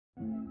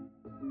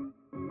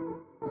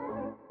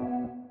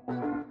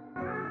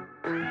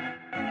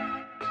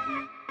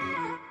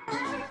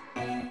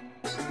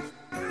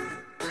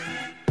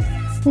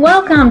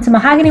Welcome to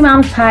Mahogany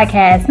Moms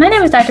Podcast. My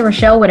name is Dr.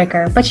 Rochelle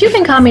Whitaker, but you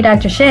can call me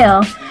Dr.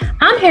 Shell.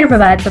 I'm here to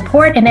provide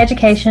support and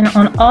education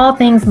on all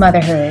things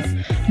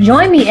motherhood.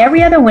 Join me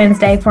every other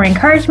Wednesday for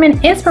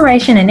encouragement,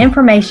 inspiration, and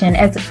information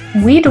as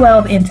we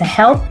delve into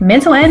health,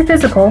 mental and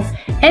physical,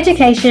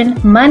 education,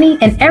 money,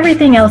 and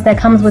everything else that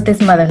comes with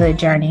this motherhood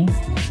journey.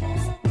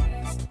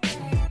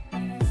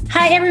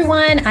 Hi,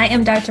 everyone. I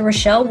am Dr.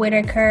 Rochelle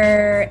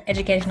Whitaker,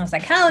 educational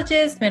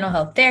psychologist, mental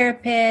health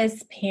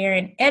therapist,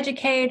 parent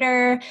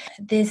educator.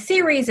 This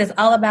series is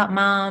all about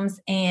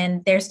moms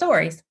and their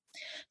stories.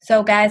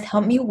 So, guys,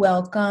 help me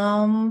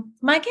welcome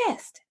my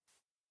guest.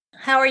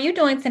 How are you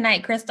doing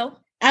tonight, Crystal?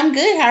 I'm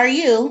good. How are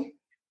you?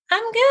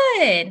 I'm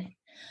good.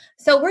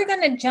 So we're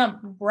going to jump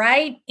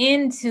right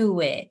into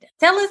it.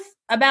 Tell us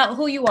about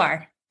who you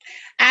are.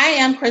 I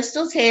am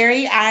Crystal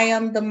Terry. I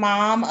am the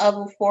mom of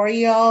a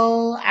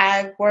 4-year-old.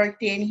 I've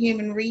worked in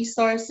human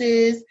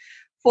resources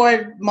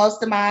for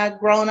most of my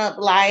grown-up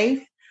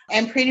life.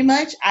 And pretty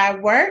much I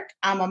work,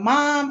 I'm a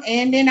mom,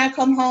 and then I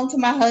come home to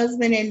my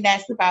husband, and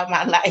that's about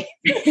my life.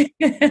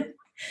 Okay.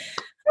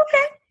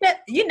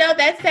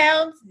 That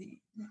sounds,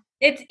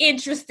 it's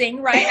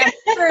interesting, right?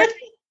 I'm sure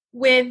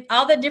with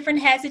all the different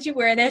hats that you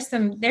wear, there's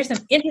some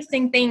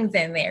interesting things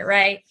in there,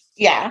 right?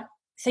 Yeah.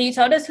 So you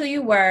told us who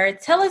you were.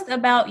 Tell us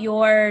about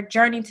your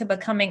journey to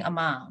becoming a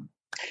mom.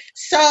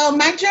 So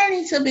my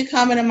journey to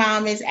becoming a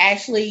mom is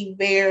actually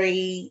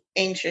very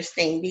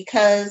interesting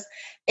because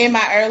in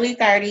my early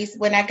 30s,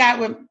 when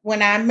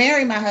I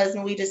married my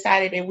husband, we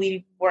decided that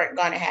we weren't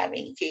going to have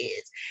any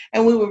kids.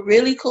 And we were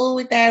really cool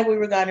with that. We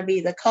were going to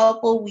be the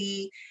couple.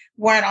 We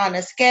weren't on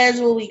a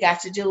schedule. We got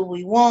to do what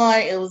we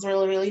want. It was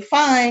really, really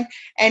fun.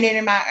 And then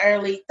in my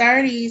early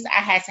 30s,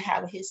 I had to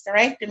have a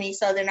hysterectomy.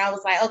 So then I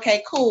was like,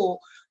 okay, cool.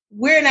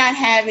 We're not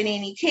having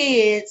any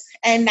kids,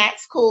 and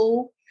that's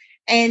cool.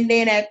 And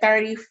then at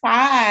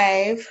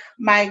 35,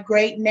 my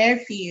great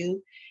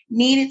nephew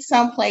needed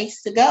some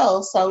place to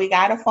go. So we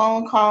got a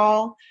phone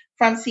call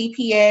from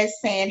CPS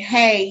saying,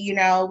 hey,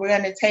 we're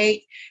going to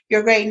take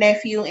your great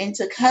nephew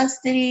into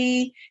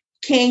custody.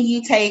 Can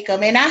you take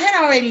him? And I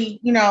had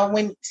already,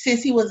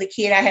 since he was a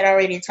kid, I had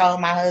already told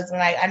my husband,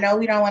 like, I know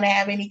we don't want to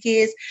have any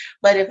kids,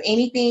 but if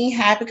anything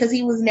happened, because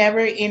he was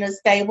never in a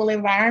stable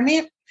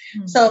environment.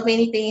 Mm-hmm. So if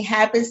anything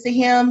happens to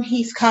him,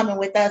 he's coming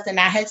with us. And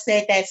I had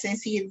said that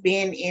since he has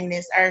been in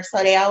this earth.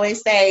 So they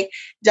always say,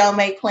 don't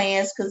make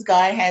plans because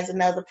God has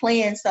another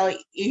plan. So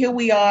here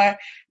we are,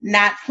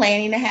 not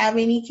planning to have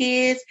any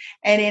kids.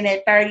 And then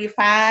at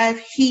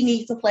 35, he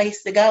needs a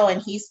place to go. And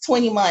he's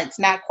 20 months,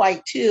 not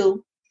quite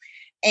 2.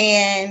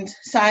 And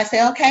so I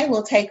said, okay,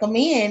 we'll take him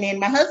in. And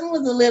my husband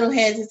was a little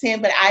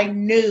hesitant, but I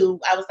knew,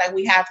 I was like,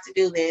 we have to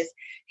do this.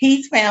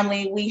 He's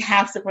family. We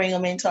have to bring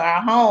him into our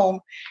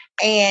home.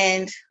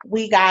 And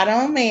we got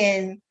him,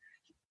 and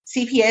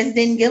CPS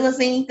didn't give us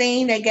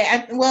anything.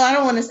 I don't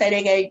want to say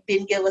they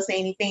didn't give us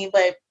anything,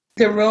 but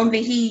the room that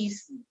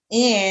he's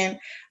in,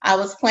 I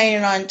was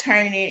planning on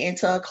turning it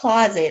into a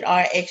closet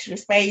or extra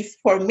space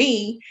for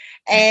me.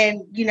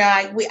 And,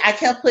 I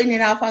kept putting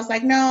it off. I was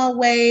like, no,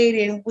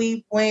 wait. And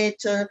we went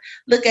to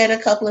look at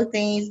a couple of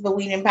things, but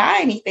we didn't buy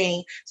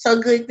anything. So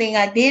good thing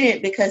I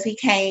didn't, because he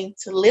came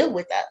to live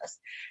with us.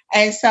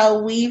 And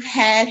so we've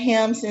had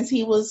him since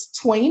he was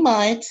 20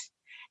 months.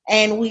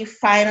 And we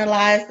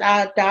finalized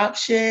our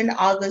adoption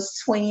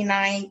August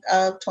 29th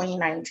of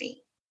 2019.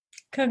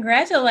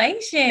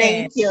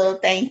 Congratulations.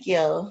 Thank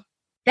you.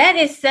 That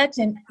is such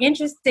an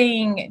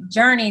interesting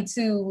journey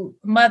to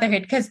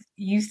motherhood, because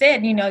you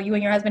said, you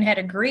and your husband had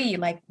agreed,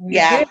 like,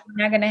 we're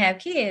not going to have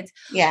kids.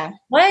 Yeah.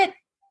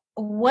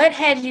 What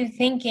had you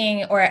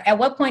thinking, or at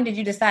what point did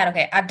you decide,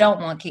 okay, I don't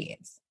want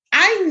kids?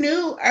 I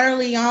knew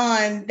early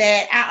on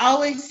that I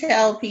always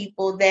tell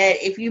people that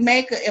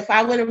if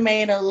I would have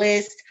made a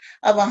list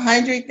of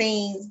 100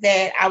 things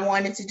that I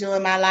wanted to do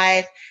in my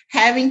life,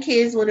 having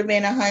kids would have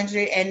been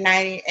 190,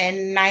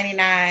 and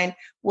 99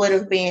 would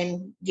have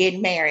been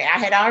getting married. I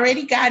had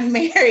already gotten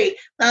married.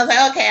 So I was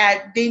like, okay,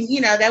 I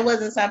didn't, that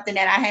wasn't something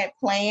that I had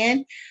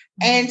planned.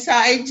 And so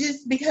it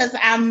just, because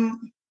I'm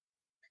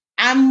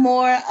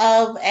more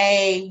of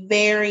a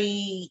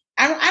very,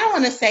 I don't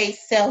want to say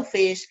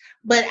selfish,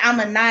 but I'm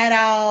a night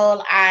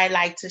owl. I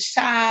like to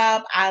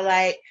shop. I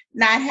like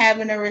not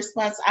having the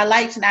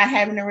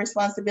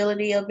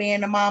responsibility of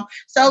being a mom.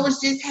 So it was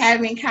just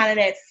having kind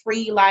of that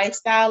free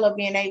lifestyle of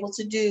being able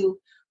to do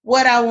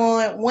what I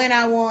want, when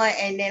I want.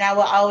 And then I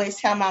will always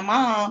tell my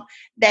mom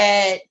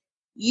that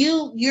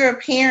you're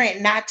a parent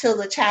not till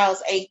the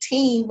child's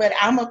 18, but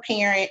I'm a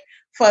parent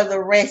for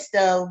the rest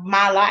of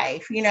my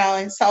life,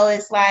 and so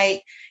it's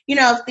like,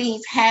 if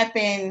things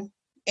happen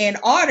in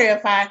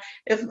order,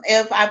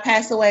 if I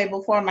pass away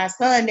before my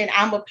son, then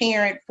I'm a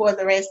parent for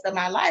the rest of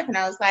my life. And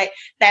I was like,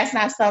 that's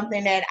not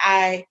something that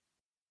I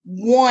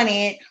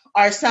wanted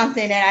or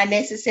something that I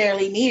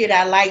necessarily needed.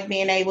 I like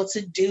being able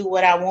to do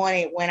what I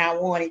wanted when I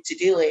wanted to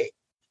do it.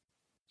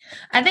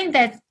 I think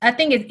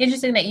it's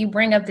interesting that you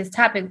bring up this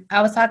topic.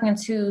 I was talking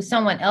to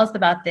someone else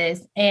about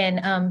this,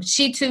 and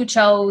she too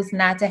chose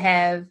not to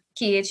have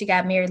kids. She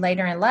got married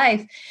later in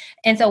life.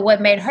 And so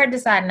what made her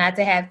decide not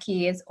to have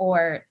kids,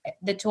 or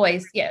the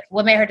choice,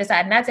 what made her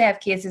decide not to have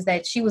kids is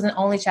that she was an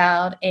only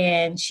child,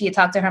 and she had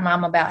talked to her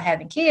mom about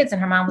having kids, and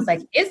her mom was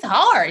like, it's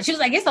hard. She was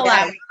like, it's a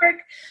lot of work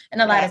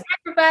and a lot of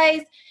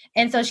sacrifice.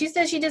 And so she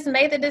said she just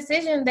made the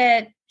decision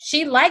that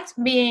she liked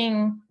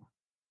being,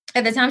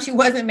 at the time she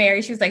wasn't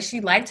married, she was like,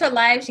 she liked her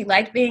life. She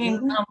liked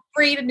being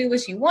free to do what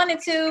she wanted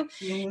to.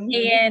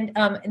 And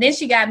then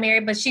she got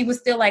married, but she was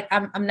still like,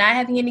 I'm not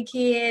having any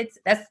kids.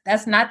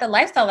 That's not the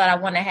lifestyle that I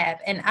want to have.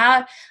 And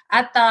I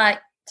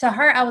thought to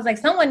her, I was like,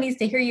 someone needs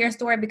to hear your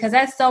story, because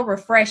that's so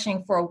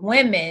refreshing for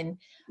women,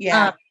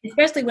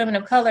 especially women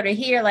of color, to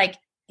hear like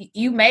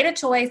you made a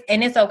choice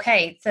and it's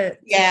okay to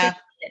make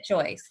that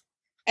choice.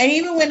 And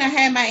even when I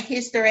had my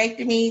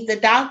hysterectomy, the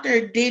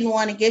doctor didn't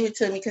want to give it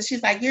to me because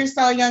she's like, you're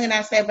so young. And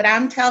I said, but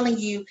I'm telling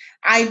you,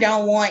 I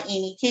don't want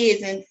any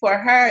kids. And for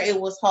her, it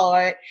was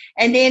hard.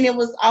 And then it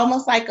was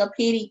almost like a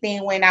pity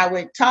thing when I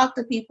would talk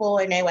to people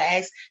and they would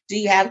ask, do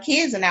you have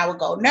kids? And I would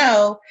go,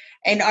 no.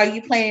 And are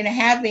you planning to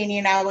have any?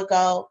 And I would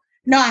go,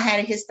 no, I had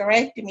a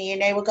hysterectomy.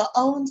 And they would go,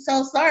 oh, I'm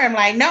so sorry. I'm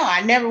like, no,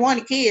 I never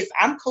wanted kids.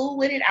 I'm cool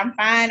with it. I'm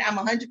fine. I'm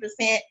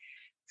 100%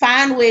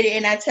 fine with it.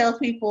 And I tell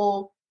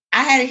people,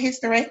 I had a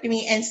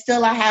hysterectomy and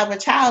still I have a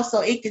child,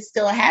 so it could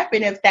still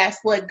happen if that's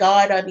what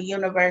God or the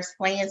universe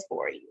plans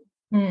for you.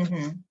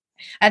 Mm-hmm.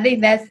 I think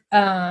that's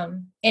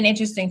an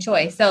interesting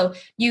choice. So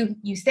you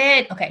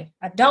said, okay,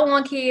 I don't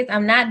want kids.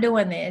 I'm not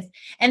doing this.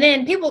 And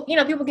then people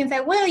can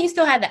say, well, you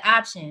still have the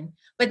option,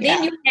 but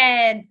then you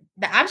had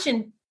the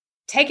option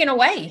taken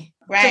away.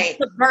 Right.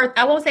 To birth.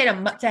 I won't say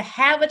to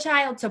have a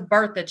child, to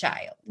birth a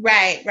child.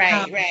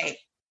 Right.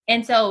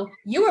 And so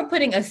you were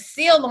putting a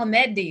seal on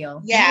that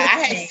deal. Yeah, I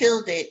had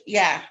sealed it.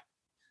 Yeah.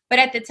 But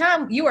at the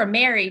time, you were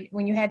married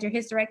when you had your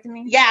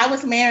hysterectomy? Yeah, I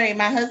was married.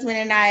 My husband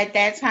and I at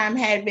that time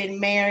had been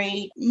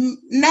married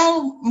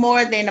no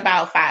more than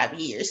about 5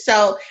 years.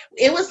 So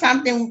it was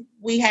something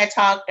we had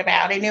talked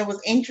about. And it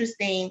was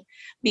interesting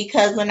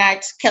because when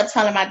I kept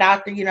telling my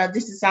doctor,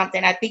 this is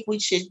something I think we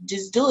should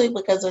just do it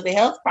because of the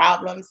health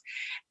problems.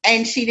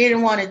 And she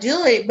didn't want to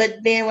do it.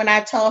 But then when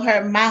I told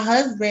her my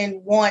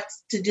husband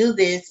wants to do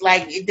this,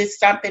 like this is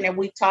something that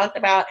we talked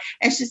about.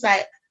 And she's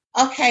like,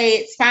 okay,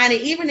 it's fine.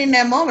 And even in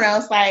that moment, I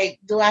was like,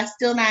 do I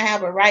still not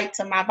have a right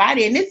to my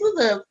body? And this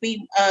was a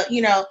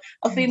female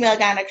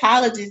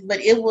gynecologist, but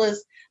it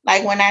was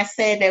like when I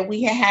said that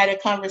we had a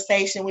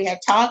conversation, we had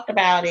talked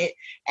about it,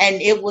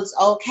 and it was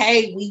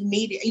okay. We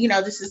needed,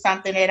 this is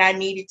something that I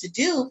needed to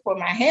do for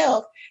my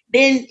health.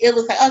 Then it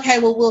was like, okay,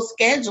 well, we'll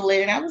schedule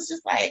it. And I was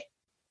just like,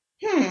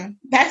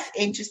 that's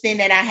interesting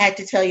that I had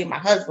to tell you my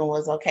husband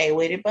was okay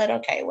with it, but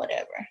okay,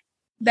 whatever.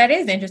 That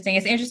is interesting.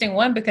 It's interesting,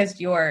 one, because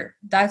your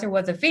doctor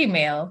was a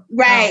female.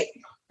 Right.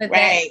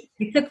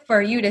 It took for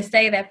you to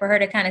say that for her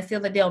to kind of seal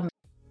the deal.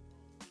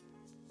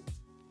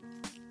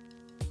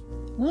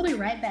 We'll be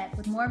right back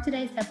with more of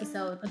today's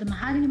episode of the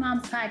Mahogany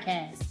Moms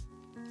podcast.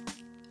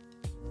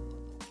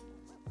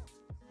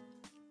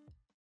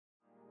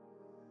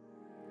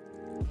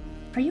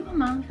 Are you a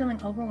mom feeling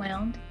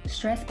overwhelmed,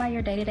 stressed by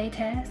your day-to-day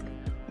task?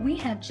 We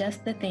have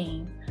just the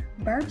thing.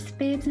 Burps,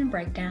 Fibs, and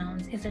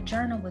Breakdowns is a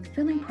journal with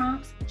filling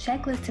prompts,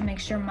 checklists to make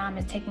sure mom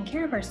is taking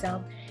care of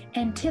herself,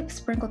 and tips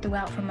sprinkled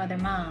throughout from other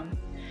moms.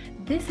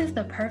 This is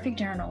the perfect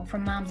journal for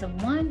moms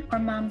of one or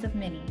moms of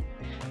many.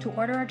 To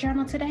order our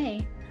journal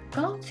today,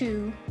 go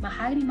to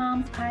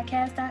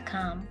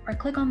mahoganymomspodcast.com or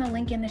click on the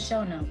link in the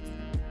show notes.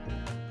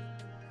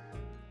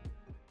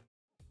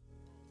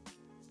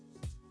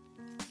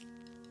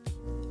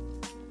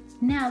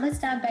 Now let's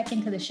dive back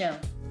into the show.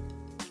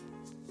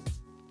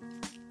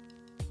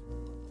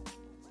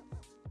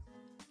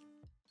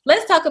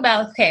 Let's talk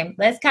about,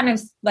 let's kind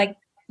of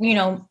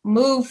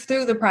move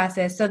through the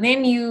process. So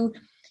then you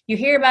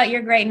hear about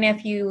your great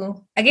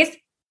nephew. I guess,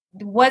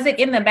 was it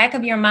in the back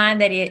of your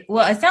mind it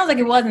sounds like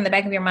it was in the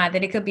back of your mind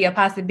that it could be a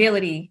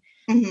possibility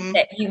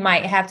that you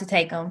might have to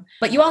take him.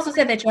 But you also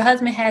said that your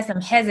husband has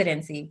some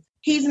hesitancy.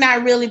 He's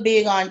not really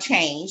big on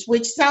change,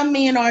 which some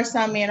men are,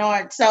 some men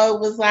aren't. So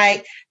it was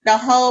like the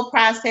whole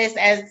process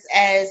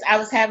as I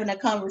was having a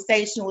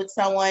conversation with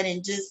someone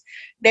and just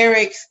they were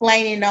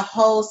explaining the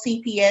whole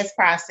CPS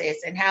process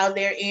and how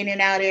they're in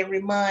and out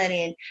every month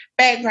and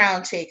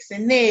background checks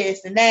and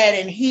this and that.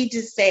 And he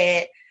just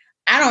said,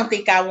 I don't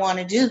think I want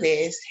to do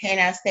this. And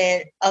I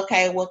said,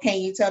 okay, well,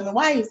 can you tell me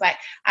why? He's like,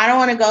 I don't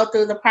want to go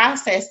through the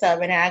process of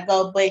it. And I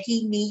go, but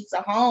he needs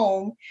a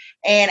home.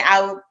 And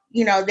I would,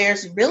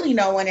 there's really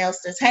no one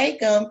else to take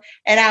him.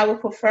 And I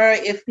would prefer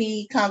if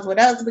he comes with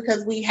us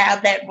because we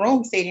have that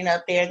room sitting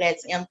up there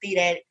that's empty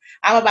that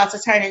I'm about to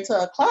turn into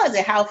a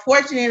closet. How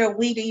fortunate are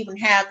we to even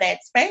have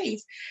that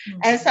space? Mm-hmm.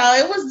 And so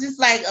it was just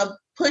like a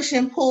push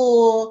and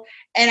pull.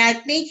 And I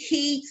think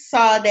he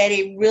saw that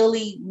it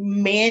really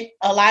meant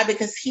a lot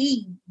because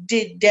he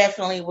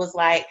definitely was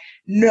like,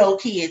 no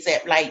kids,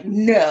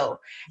 no.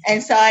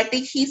 And so I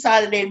think he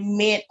saw that it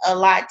meant a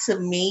lot to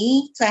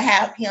me to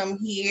have him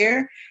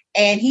here.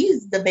 And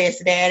he's the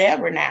best dad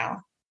ever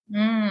now.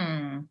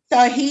 So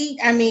I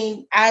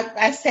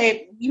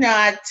say,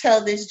 I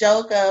tell this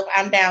joke of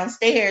I'm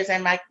downstairs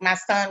and my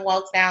son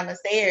walks down the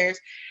stairs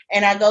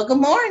and I go, good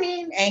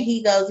morning. And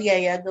he goes,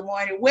 yeah, good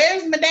morning.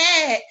 Where's my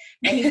dad?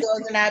 And he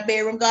goes in our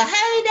bedroom, go,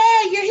 hey,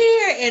 dad, you're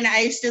here. And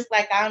it's just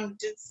like, I'm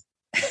just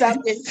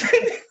something.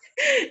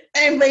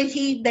 But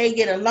they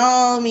get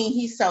along. I mean,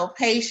 he's so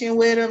patient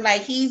with him.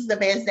 Like, he's the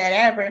best dad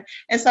ever.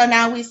 And so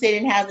now we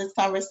sit and have this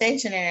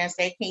conversation and I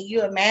say, can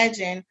you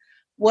imagine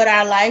what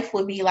our life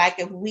would be like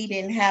if we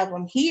didn't have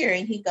him here?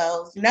 And he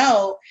goes,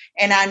 no.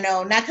 And I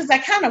know now, because I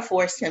kind of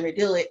forced him to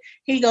do it.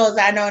 He goes,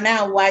 I know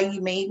now why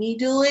you made me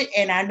do it.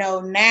 And I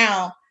know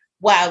now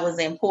why it was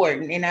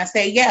important. And I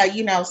say,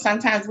 yeah,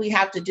 sometimes we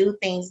have to do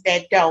things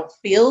that don't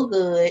feel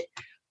good,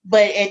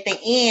 but at the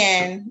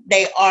end,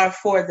 they are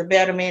for the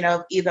betterment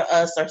of either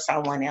us or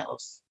someone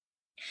else.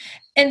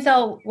 And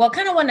so,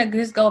 kind of want to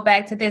just go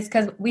back to this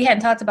because we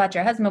hadn't talked about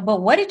your husband,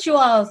 but what did you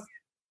all's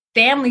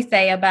family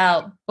say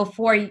about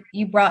before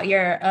you brought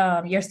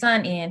your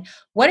son in?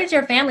 What did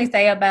your family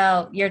say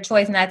about your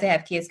choice not to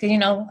have kids? Because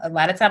a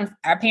lot of times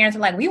our parents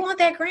are like, we want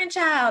that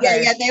grandchild.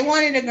 Yeah, they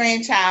wanted a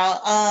grandchild.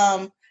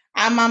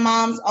 I'm my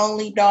mom's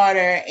only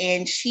daughter,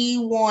 and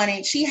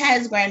she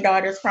has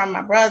granddaughters from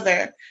my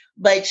brother,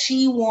 but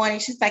she's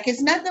like,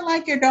 it's nothing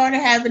like your daughter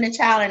having a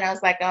child. And I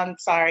was like, I'm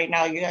sorry,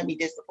 no, you're gonna be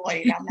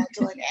disappointed. I'm not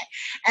doing that.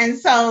 And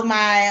so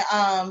my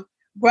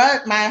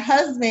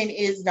husband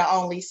is the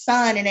only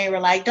son, and they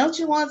were like, don't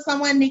you want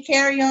someone to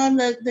carry on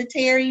the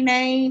Terry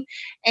name?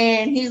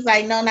 And he's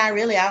like, no, not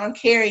really. I don't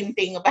care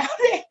anything about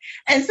it.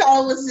 And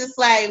so it was just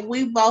like,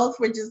 we both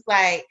were just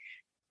like,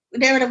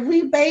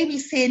 we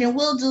babysit and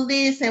we'll do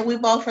this. And we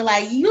both were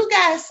like, you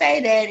guys say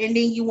that and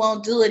then you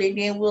won't do it. And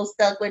then we'll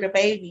stuck with a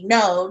baby.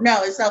 No.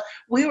 So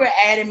we were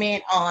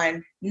adamant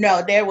on,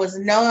 no, there was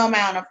no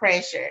amount of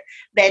pressure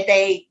that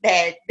they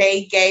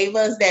gave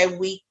us that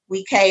we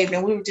caved,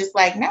 and we were just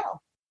like, no,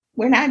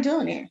 we're not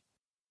doing it.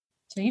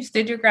 So you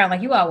stood your ground,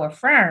 like you all were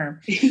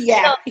firm.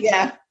 Yeah.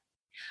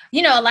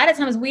 A lot of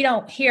times we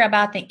don't hear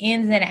about the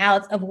ins and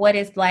outs of what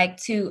it's like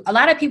to, a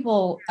lot of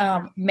people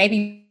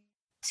maybe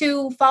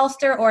to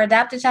foster or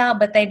adopt a child,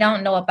 but they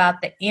don't know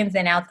about the ins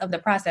and outs of the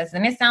process.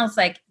 And it sounds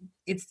like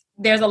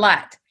there's a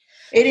lot.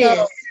 It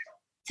is.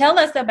 Tell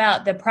us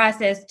about the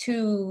process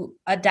to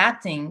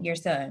adopting your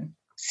son.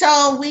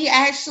 So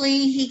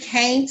he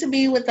came to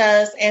be with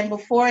us, and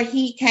before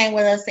he came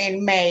with us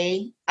in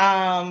May,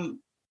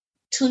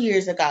 2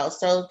 years ago,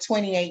 so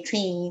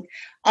 2018,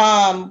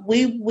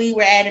 we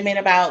were adamant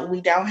about, we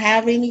don't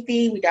have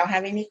anything, we don't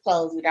have any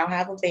clothes, we don't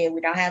have a bed,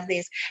 we don't have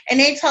this. And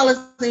they told us,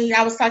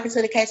 I was talking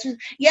to the cashier,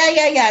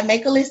 yeah,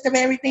 make a list of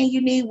everything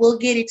you need, we'll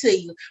get it to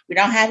you. We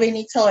don't have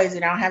any toys, we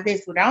don't have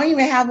this, we don't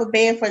even have a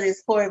bed for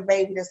this poor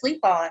baby to sleep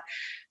on.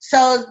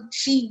 So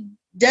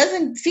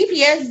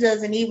CPS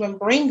doesn't even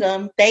bring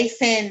them. They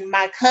send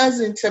my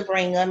cousin to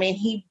bring them, and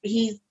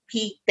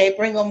they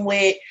bring them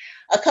with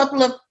a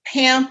couple of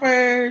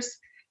Pampers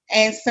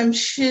and some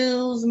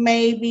shoes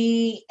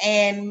maybe,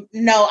 and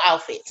no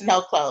outfits,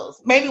 no clothes,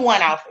 maybe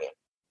one outfit.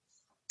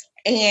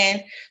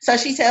 And so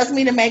she tells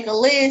me to make a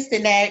list,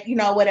 and that,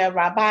 whatever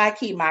I buy,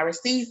 keep my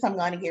receipts, I'm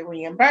going to get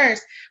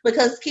reimbursed.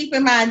 Because keep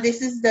in mind,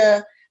 this is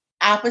the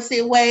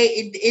opposite way.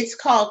 It's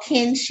called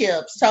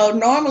kinship. So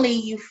normally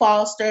you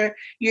foster,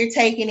 you're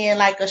taking in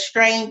like a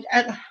strange,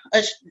 a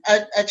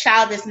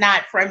child that's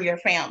not from your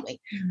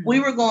family. Mm-hmm. We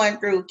were going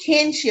through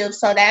kinship,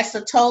 so that's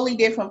a totally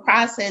different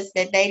process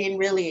that they didn't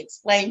really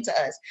explain to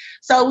us.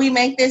 So we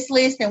make this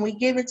list and we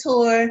give it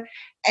to her,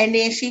 and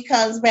then she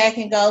comes back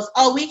and goes,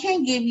 oh, we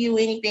can't give you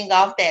anything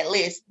off that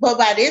list. But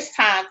by this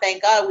time,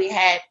 thank God, we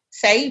had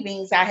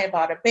savings. I had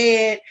bought a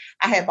bed,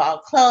 I had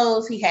bought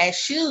clothes, he had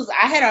shoes,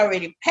 I had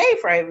already paid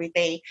for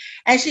everything.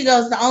 And she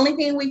goes, the only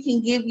thing we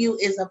can give you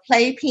is a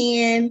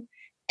playpen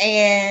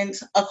and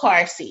a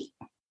car seat.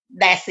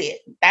 That's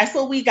it. That's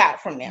what we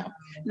got from them.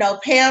 No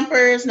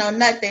Pampers, no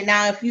nothing.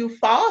 Now, if you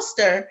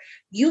foster,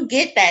 you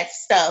get that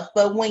stuff,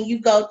 but when you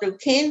go through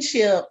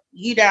kinship,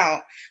 you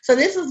don't. So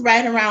this is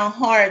right around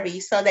Harvey.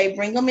 So they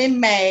bring them in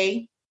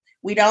May.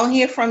 We don't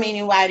hear from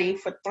anybody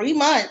for 3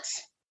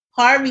 months.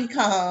 Harvey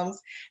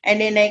comes,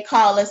 and then they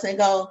call us and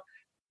go,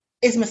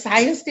 is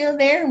Messiah still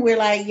there? And we're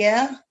like,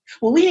 yeah.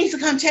 Well, we need to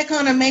come check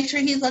on him, make sure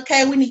he's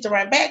okay. We need to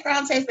run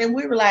background tests. And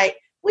we were like,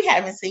 we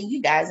haven't seen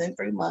you guys in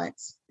 3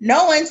 months.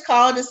 No one's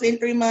called us in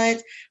 3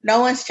 months.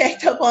 No one's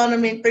checked up on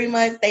them in 3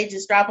 months. They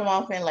just drop them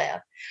off and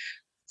left.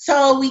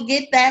 So we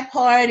get that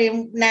part,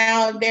 and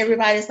now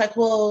everybody's like,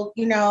 well,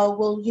 you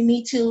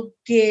need to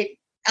get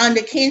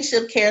under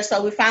kinship care.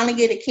 So we finally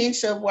get a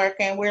kinship worker,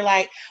 and we're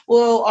like,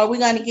 well, are we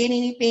going to get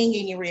anything,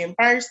 any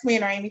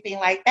reimbursement or anything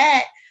like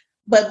that?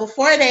 But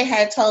before they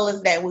had told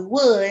us that we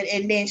would,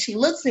 and then she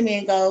looks at me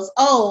and goes,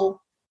 oh,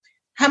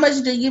 how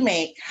much do you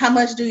make? How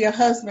much do your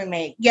husband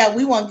make? Yeah,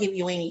 we won't give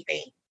you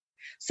anything.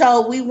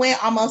 So we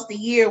went almost a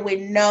year with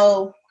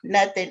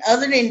nothing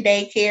other than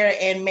daycare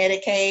and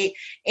Medicaid,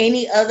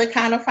 any other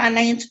kind of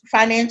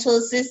financial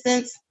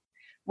assistance.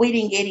 We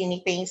didn't get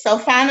anything. So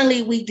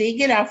finally, we did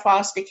get our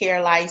foster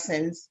care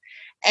license.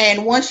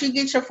 And once you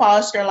get your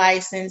foster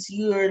license,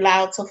 you're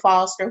allowed to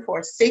foster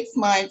for 6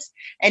 months,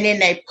 and then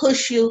they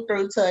push you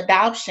through to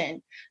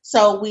adoption.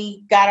 So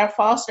we got our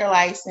foster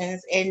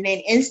license, and then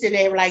instantly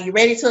they were like, "You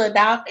ready to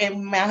adopt?"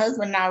 And my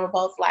husband and I were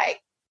both like,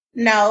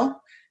 "No,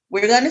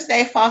 we're going to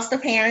stay foster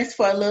parents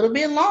for a little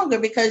bit longer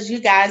because you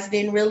guys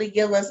didn't really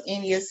give us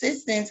any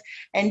assistance,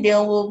 and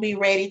then we'll be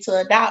ready to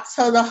adopt."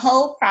 So the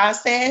whole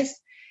process,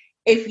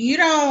 if you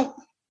don't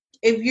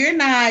if you're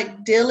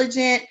not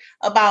diligent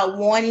about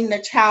wanting the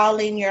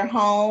child in your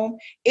home,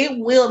 it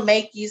will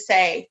make you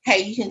say, "Hey,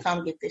 you can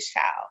come get this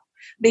child."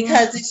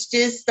 Because it's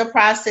just the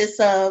process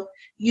of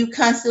you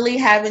constantly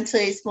having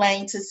to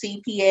explain to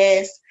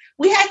CPS.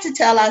 We had to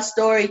tell our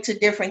story to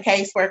different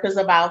caseworkers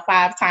about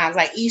 5 times.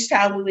 Like each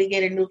time we would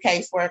get a new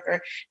caseworker,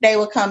 they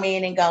would come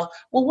in and go,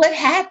 "Well, what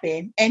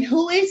happened? And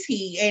who is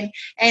he?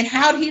 And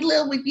how did he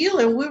live with you?"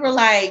 And we were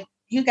like,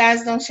 "You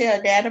guys don't share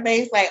a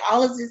database. Like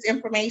all of this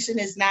information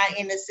is not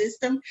in the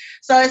system."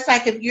 So it's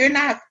like if you're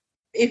not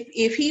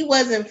if he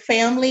wasn't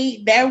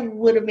family, there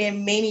would have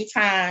been many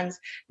times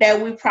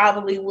that we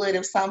probably would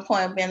have some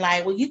point been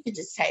like, "Well, you could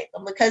just take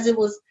them," because it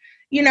was,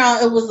 it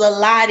was a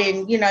lot.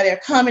 And, they're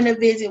coming to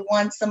visit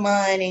once a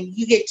month, and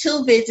you get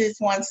 2 visits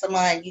once a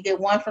month. You get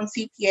one from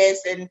CPS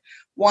and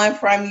one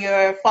from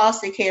your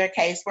foster care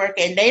caseworker,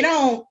 and they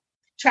don't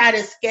try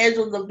to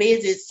schedule the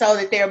visits so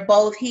that they're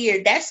both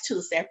here. That's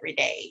 2 separate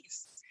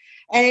days.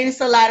 And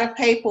it's a lot of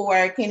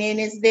paperwork, and then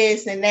it's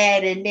this and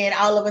that. And then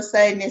all of a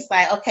sudden it's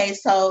like, okay,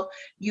 so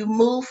you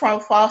move from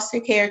foster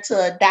care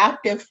to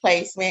adoptive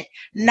placement.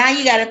 Now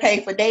you got to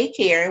pay for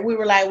daycare. And we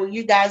were like, "Well,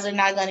 you guys are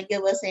not going to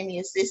give us any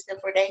assistance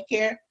for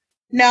daycare."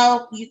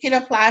 "No, you can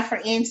apply for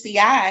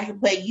NCI,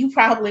 but you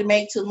probably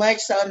make too much.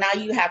 So now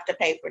you have to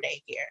pay for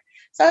daycare."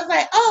 So it's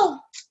like, oh,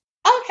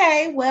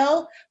 okay,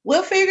 well,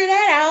 we'll figure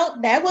that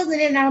out. That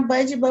wasn't in our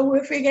budget, but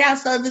we'll figure it out.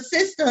 So the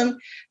system,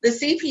 the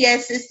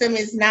CPS system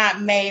is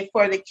not made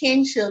for the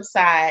kinship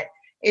side.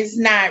 It's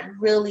not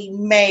really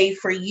made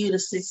for you to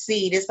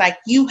succeed. It's like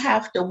you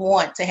have to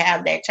want to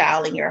have that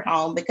child in your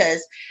home,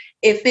 because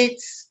if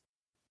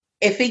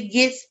it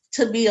gets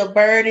to be a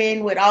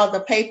burden with all the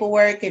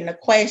paperwork and the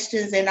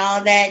questions and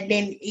all that,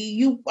 then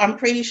I'm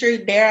pretty sure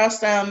there are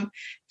some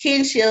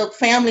kinship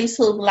families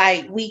who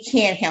like, "We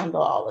can't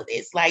handle all of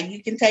this. Like,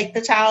 you can take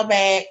the child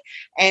back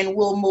and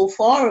we'll move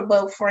forward."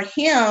 But for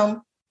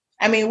him,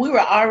 I mean, we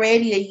were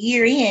already a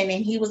year in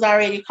and he was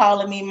already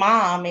calling me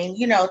mom and,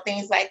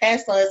 things like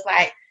that. So it's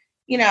like,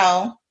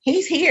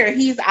 he's here,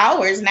 he's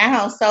ours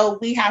now. So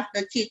we have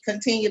to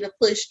continue to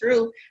push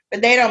through,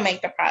 but they don't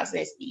make the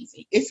process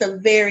easy. It's a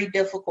very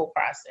difficult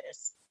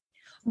process.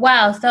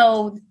 Wow.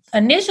 So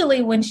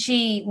initially when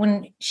she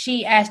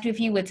asked you if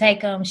you would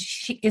take them,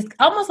 it's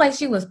almost like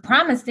she was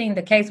promising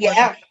the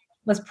caseworker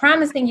was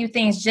promising you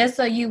things just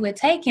so you would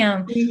take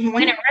him. Mm-hmm.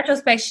 When in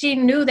retrospect, she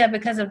knew that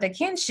because of the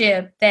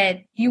kinship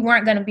that you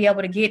weren't going to be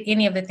able to get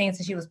any of the things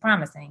that she was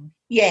promising.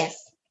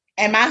 Yes.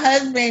 And my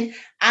husband,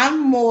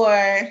 I'm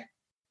not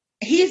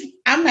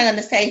going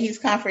to say he's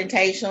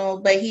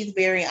confrontational, but he's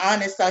very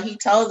honest. So he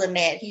told them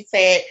that. He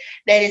said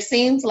that it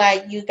seems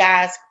like you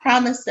guys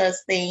promised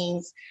us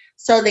things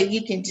so that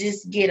you can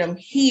just get them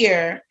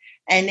here.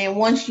 And then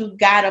once you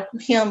got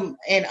him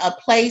in a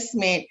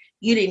placement,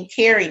 you didn't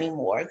care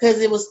anymore,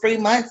 because it was 3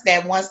 months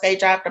that once they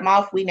dropped them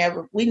off, we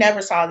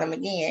never saw them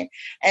again.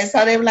 And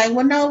so they were like,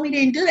 "Well, no, we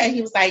didn't do that."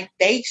 He was like,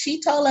 she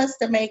told us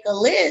to make a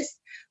list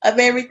of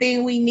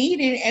everything we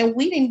needed, and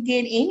we didn't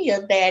get any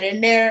of that.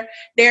 And their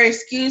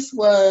excuse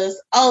was,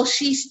 "Oh,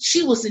 she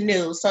was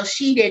new, so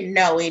she didn't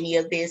know any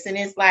of this." And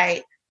it's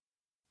like,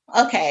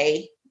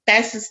 okay,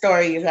 that's the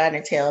story you're going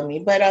to tell me,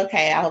 but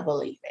okay, I'll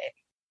believe it.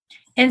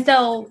 And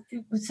so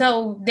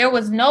there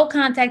was no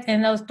contact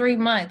in those 3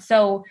 months.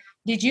 So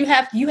did you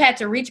had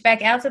to reach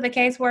back out to the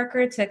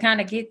caseworker to kind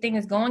of get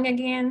things going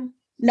again?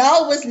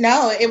 No,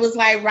 it was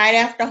like right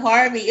after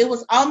Harvey. It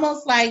was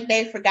almost like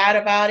they forgot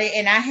about it.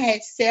 And I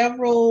had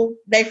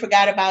they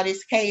forgot about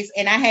his case.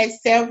 And I had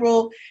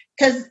several,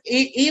 because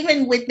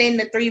even within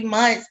the 3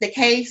 months,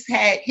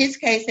 his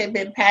case had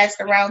been passed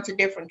around to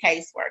different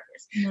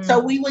caseworkers. Mm-hmm. So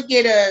we would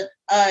get a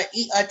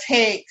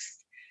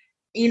text,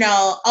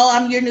 "Oh,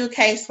 I'm your new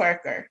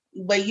caseworker,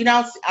 but you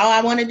don't. Oh,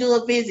 I want to do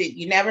a visit.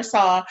 You never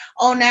saw.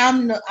 Oh, now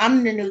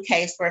I'm the new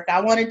caseworker.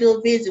 I want to do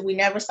a visit. We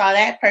never saw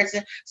that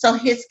person." So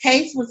his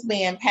case was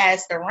being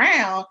passed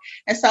around.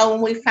 And so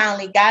when we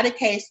finally got a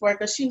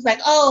caseworker, she was like,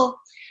 "Oh,"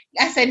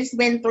 I said, "It's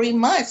been 3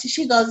 months." And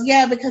she goes,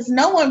 "Yeah, because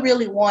no one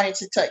really wanted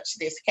to touch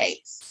this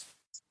case."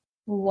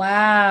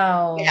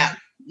 Wow.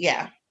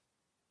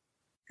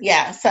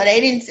 Yeah. So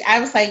they didn't. I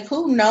was like,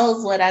 who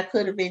knows what I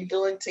could have been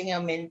doing to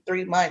him in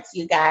 3 months,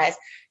 you guys.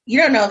 You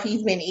don't know if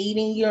he's been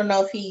eating. You don't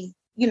know if he's,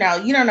 you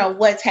don't know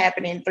what's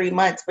happened in 3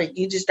 months, but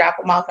you just drop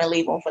him off and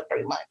leave him for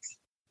 3 months.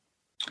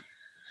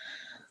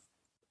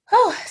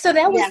 Oh, so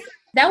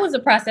that was a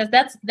process.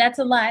 That's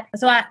a lot.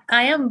 So I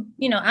am,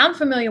 I'm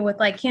familiar with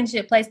like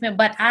kinship placement,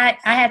 but I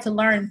had to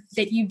learn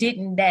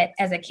that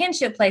as a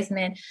kinship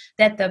placement,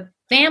 that the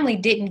family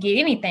didn't get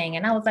anything.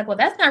 And I was like, well,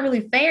 that's not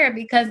really fair,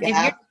 because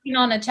if you're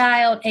on a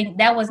child and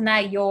that was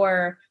not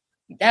your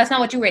that's not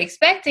what you were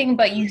expecting,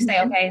 but you say,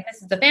 Mhm. okay,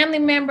 this is a family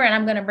member and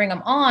I'm going to bring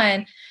them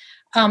on.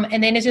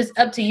 And then it's just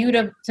up to you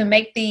to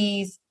make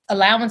these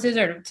allowances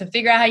or to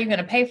figure out how you're going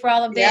to pay for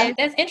all of Yeah. that.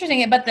 That's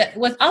interesting. But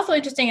what's also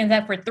interesting is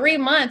that for 3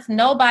 months,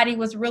 nobody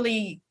was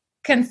really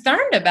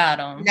concerned about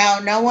him. No,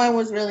 no one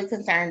was really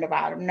concerned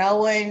about him. No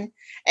one.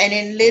 And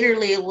then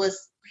literally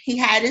he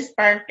had his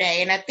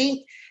birthday. And I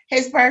think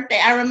his birthday,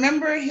 I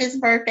remember his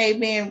birthday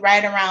being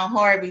right around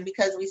Harvey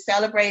because we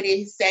celebrated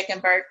his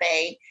second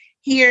birthday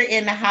here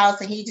in the house,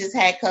 and he just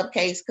had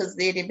cupcakes because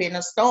it had been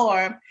a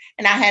storm.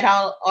 And I had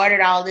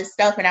ordered all this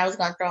stuff, and I was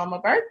going to throw him a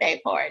birthday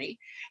party.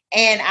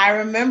 And I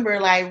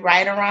remember like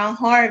right around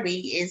Harvey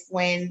is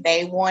when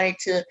they wanted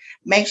to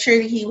make sure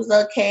that he was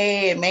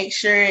okay and make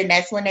sure, and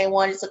that's when they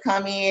wanted to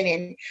come in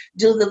and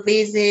do the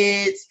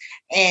visits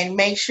and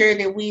make sure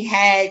that we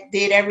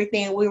did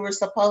everything we were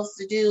supposed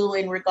to do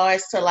in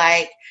regards to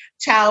like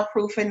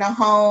childproofing the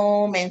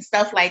home and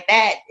stuff like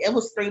that. It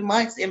was 3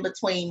 months in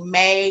between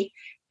May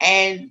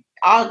and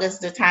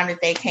August, the time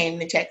that they came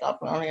to check up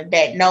on him,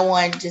 that no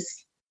one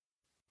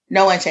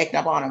checked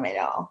up on him at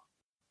all.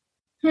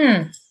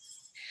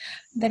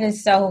 That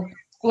is so,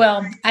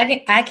 well,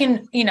 I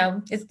can,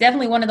 it's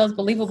definitely one of those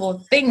believable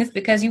things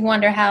because you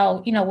wonder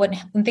how,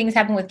 when things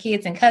happen with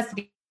kids in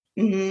custody,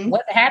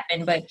 what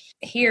happened, but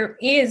here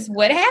is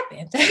what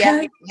happened.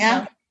 Yeah.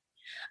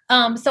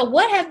 Yeah. So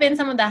what have been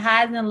some of the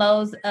highs and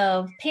lows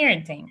of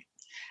parenting?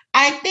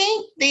 I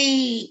think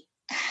the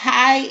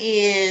high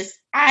is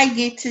I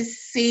get to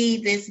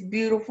see this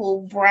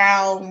beautiful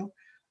brown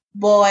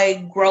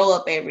boy grow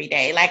up every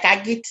day. Like I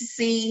get to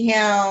see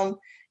him,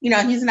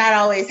 he's not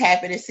always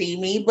happy to see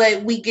me,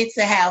 but we get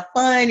to have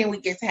fun and we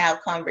get to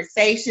have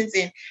conversations,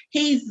 and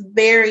he's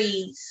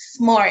very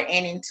smart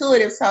and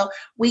intuitive. So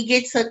we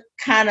get to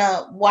kind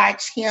of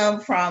watch him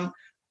from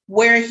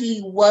where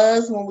he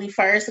was when we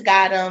first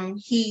got him.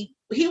 He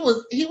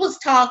was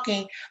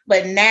talking,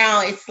 but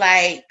now it's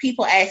like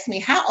people ask me,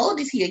 how old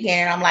is he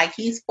again? And I'm like,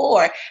 he's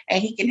 4,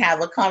 and he can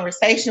have a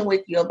conversation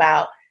with you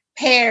about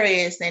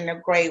Paris and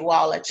the Great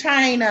Wall of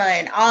China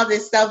and all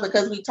this stuff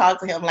because we talk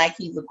to him like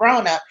he's a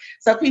grown-up.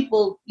 So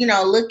people,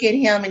 look at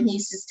him and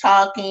he's just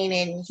talking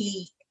and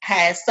he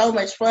has so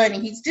much fun,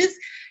 and he's just,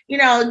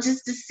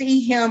 just to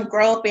see him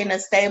grow up in a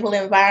stable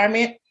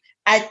environment.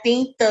 I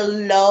think the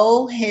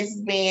low has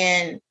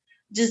been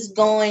just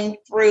going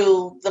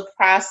through the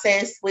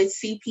process with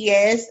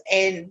CPS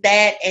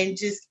and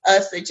just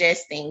us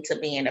adjusting to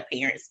being a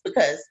parent,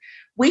 because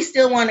we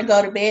still want to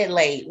go to bed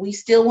late. We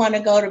still want to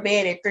go to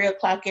bed at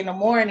 3:00 in the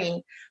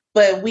morning,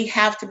 but we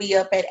have to be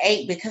up at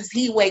 8 because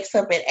he wakes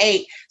up at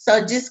 8.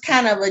 So just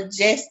kind of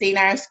adjusting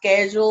our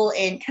schedule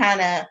and kind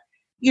of,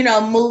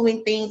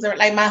 moving things.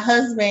 Like my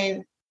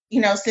husband,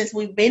 since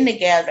we've been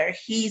together,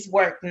 he's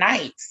worked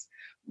nights.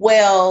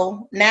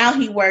 Well, now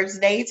he works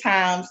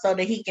daytime so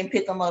that he can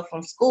pick them up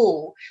from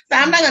school. So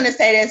I'm not going to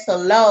say that's a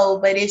low,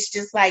 but it's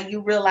just like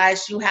you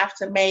realize you have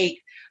to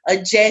make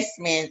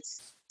adjustments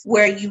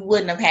where you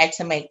wouldn't have had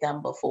to make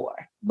them before.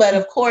 But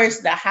of course,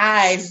 the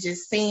high is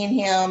just seeing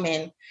him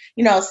and,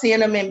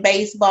 seeing him in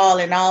baseball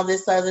and all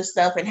this other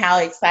stuff and how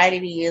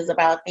excited he is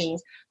about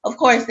things. Of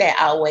course, that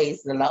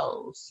outweighs the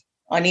lows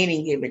on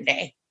any given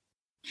day.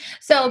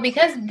 So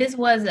because this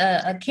was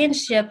a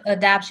kinship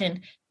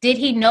adoption, did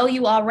he know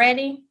you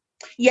already?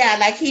 Yeah,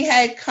 like he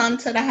had come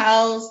to the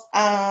house.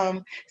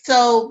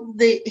 So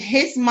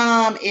his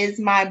mom is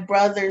my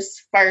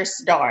brother's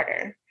first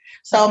daughter.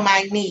 So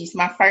my niece,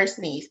 my first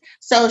niece.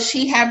 So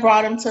she had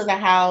brought him to the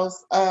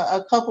house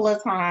a couple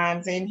of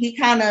times, and he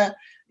kind of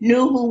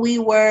knew who we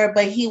were,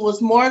 but he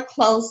was more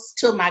close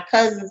to my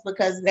cousins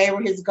because they were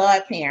his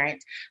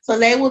godparents. So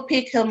they would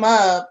pick him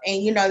up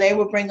and, they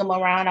would bring him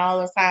around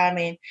all the time.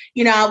 And,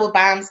 I would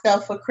buy him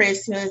stuff for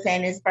Christmas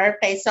and his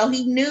birthday. So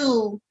he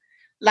knew,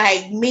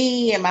 like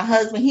me and my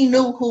husband, he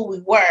knew who we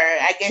were.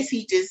 I guess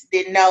he just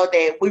didn't know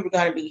that we were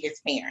going to be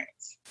his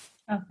parents.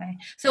 Okay.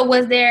 So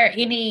was there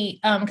any,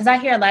 because I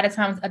hear a lot of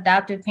times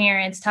adoptive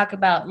parents talk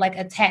about like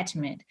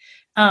attachment.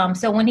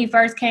 So when he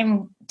first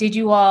came, did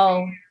you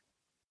all,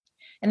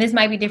 and this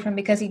might be different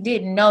because he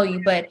didn't know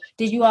you, but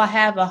did you all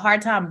have a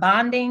hard time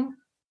bonding?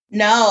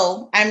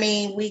 No. I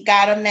mean, we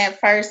got him that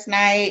first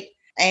night.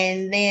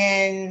 And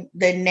then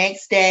the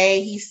next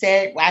day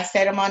I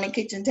set him on the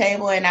kitchen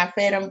table and I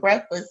fed him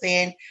breakfast,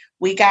 and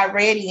we got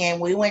ready and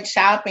we went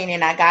shopping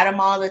and I got him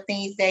all the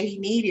things that he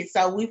needed.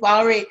 So we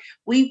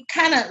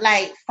kind of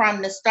like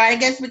from the start, I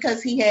guess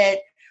because he had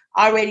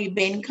already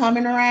been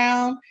coming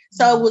around.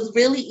 So it was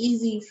really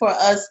easy for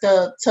us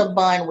to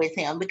bond with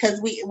him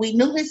because we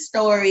knew his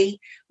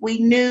story. We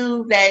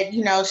knew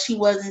that, she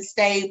wasn't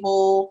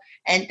stable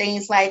and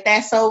things like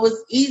that. So it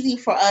was easy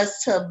for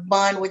us to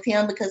bond with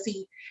him because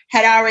he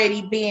had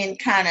already been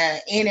kind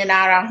of in and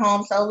out of our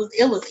home. So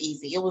it was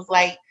easy. It was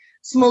like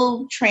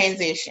smooth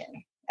transition.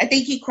 I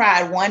think he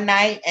cried one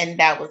night and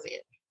that was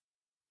it.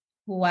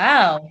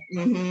 Wow.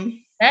 Mm-hmm.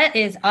 That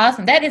is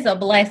awesome. That is a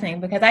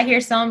blessing because I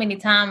hear so many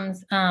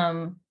times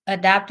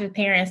adoptive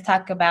parents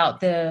talk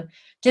about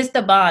just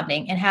the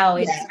bonding and how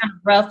it's Yeah. kind of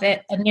rough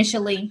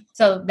initially.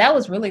 So that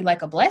was really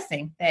like a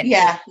blessing.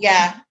 Yeah.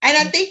 And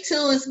I think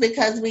too is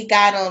because we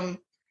got him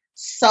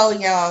so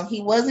young.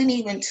 He wasn't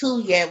even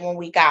 2 yet when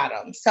we got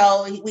him.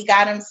 So we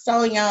got him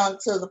so young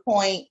to the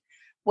point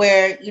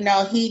where,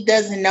 he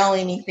doesn't know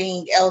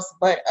anything else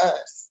but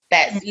us.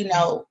 That's,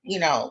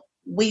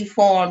 we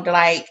formed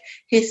like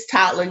his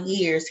toddler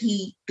years.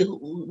 He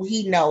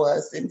know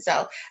us. And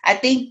so I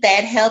think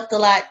that helped a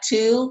lot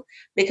too,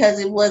 because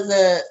it was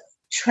a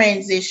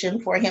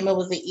transition for him. It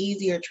was an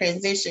easier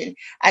transition.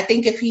 I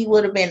think if he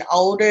would have been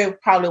older,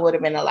 it probably would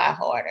have been a lot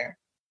harder.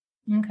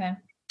 Okay.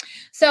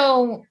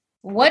 So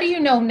what do you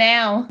know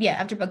now,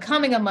 after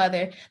becoming a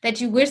mother, that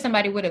you wish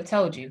somebody would have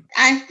told you?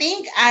 I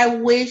think I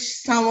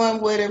wish someone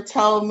would have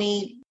told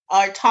me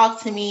or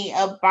talked to me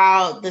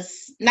about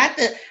this, not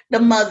the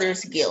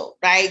mother's guilt,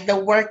 right? The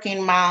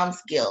working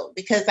mom's guilt,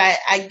 because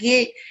I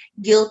get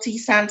guilty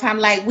sometimes.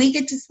 Like, we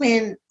get to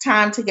spend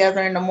time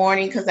together in the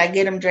morning because I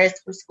get them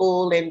dressed for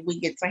school and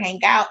we get to hang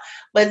out.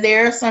 But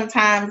there are some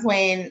times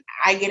when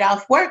I get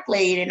off work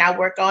late and I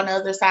work on the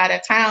other side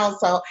of town,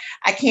 so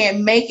I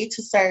can't make it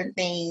to certain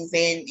things.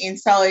 And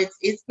so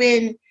it's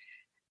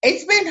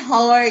been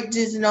hard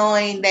just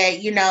knowing that,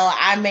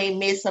 I may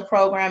miss a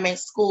program in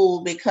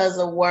school because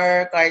of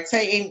work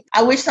and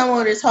I wish someone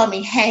would have told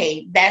me,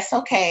 hey, that's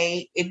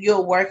okay. If you're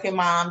a working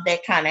mom,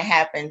 that kind of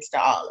happens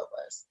to all of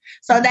us.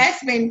 So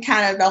that's been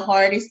kind of the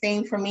hardest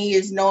thing for me,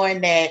 is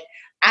knowing that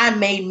I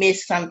may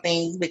miss some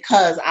things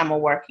because I'm a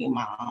working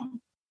mom.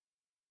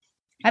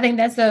 I think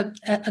that's a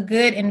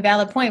good and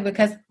valid point,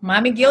 because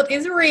mommy guilt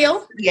is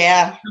real.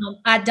 Yeah.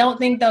 I don't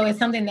think, though, it's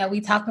something that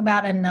we talk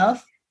about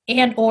enough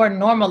and or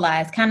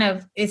normalize. Kind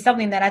of is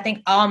something that I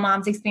think all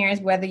moms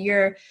experience, whether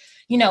you're,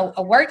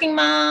 a working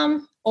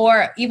mom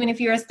or even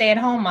if you're a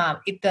stay-at-home mom.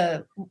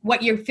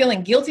 What you're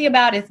feeling guilty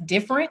about is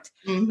different,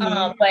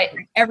 but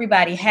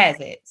everybody has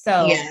it.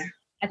 So yeah.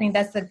 I think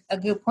that's a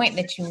good point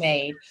that you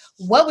made.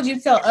 What would you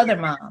tell other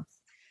moms?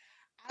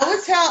 I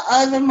would tell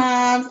other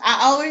moms, I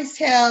always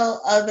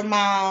tell other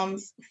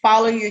moms,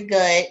 follow your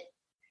gut.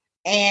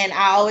 And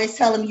I always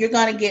tell them, you're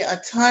going to get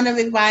a ton of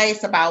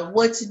advice about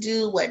what to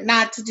do, what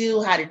not to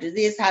do, how to do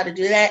this, how to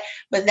do that.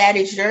 But that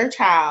is your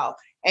child.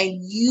 And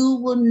you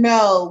will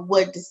know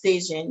what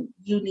decision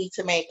you need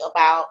to make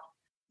about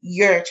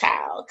your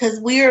child. Because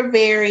we're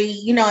very,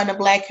 in the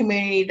Black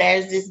community,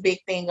 there's this big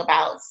thing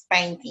about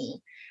spanking.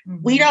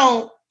 Mm-hmm. We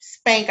don't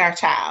spank our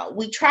child.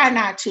 We try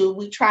not to.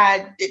 We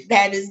try,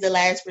 that is the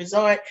last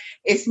resort.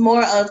 It's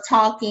more of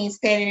talking,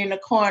 standing in the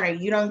corner.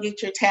 You don't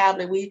get your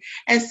tablet.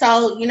 And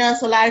so,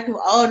 it's a lot of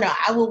people, oh no,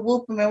 I will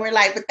whoop him. And we're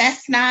like, but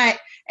that's not,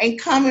 and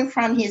coming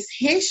from his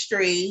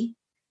history,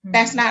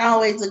 that's not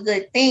always a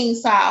good thing.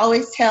 So I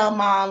always tell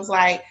moms,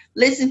 like,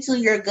 listen to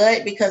your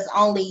gut, because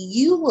only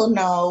you will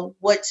know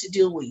what to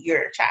do with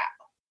your child.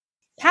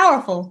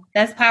 Powerful.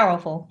 That's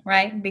powerful,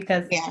 right?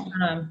 Because,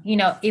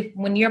 if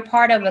when you're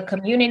part of a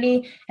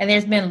community and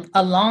there's been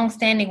a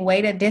long-standing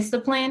way to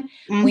discipline,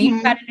 when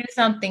you try to do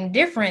something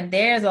different,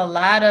 there's a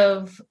lot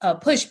of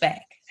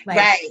pushback. Like,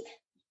 right.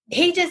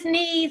 He just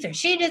needs, or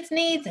she just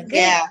needs a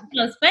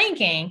good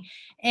spanking.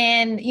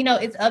 And,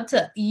 it's up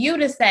to you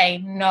to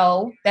say,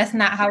 no, that's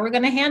not how we're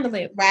going to handle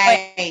it.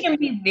 Right. But it can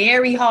be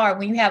very hard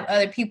when you have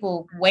other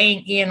people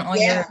weighing in on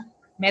your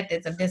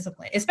methods of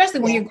discipline, especially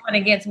when you're going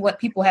against what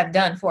people have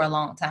done for a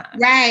long time.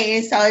 Right.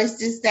 And so it's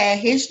just that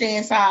history.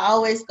 And so I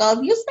always go,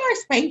 if you start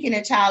spanking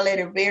a child at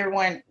a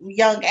very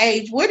young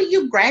age, what are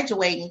you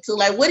graduating to?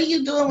 Like, what are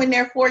you doing when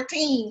they're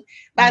 14?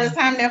 By the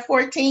time they're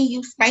 14,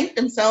 you spanked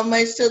them so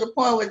much to the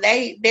point where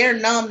they're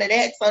numb to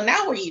that. So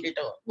now what are you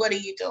doing? What are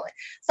you doing?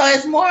 So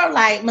it's more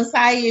like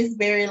Messiah is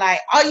very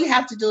like, all you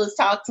have to do is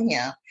talk to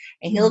him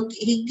and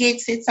he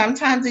gets it.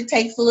 Sometimes it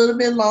takes a little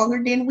bit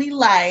longer than we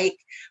like,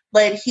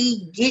 but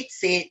he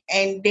gets it,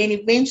 and then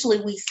eventually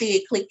we see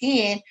it click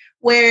in.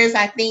 Whereas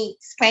I think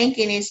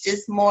spanking is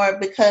just more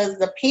because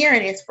the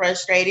parent is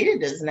frustrated.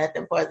 It does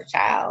nothing for the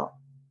child.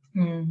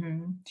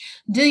 Mm-hmm.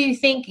 Do you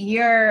think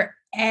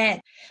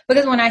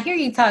because when I hear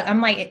you talk,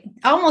 I'm like, it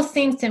almost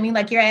seems to me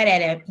like you're at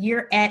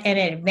an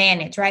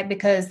advantage, right?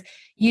 Because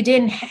you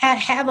didn't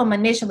have him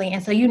initially,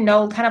 and so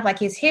kind of like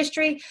his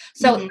history.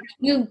 So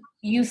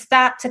you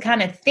stop to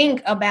kind of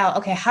think about,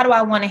 okay, how do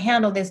I want to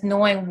handle this,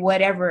 knowing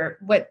what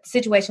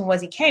situation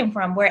he came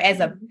from. Whereas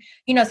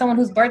someone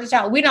who's birthed a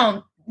child,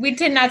 we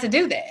tend not to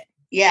do that.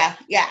 Yeah.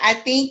 I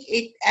think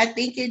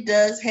it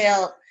does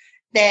help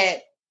that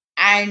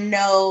I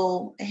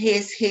know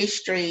his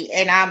history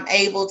and I'm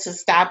able to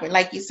stop and,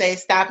 like you say,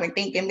 stop and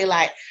think and be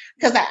like,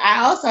 because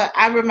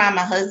I remind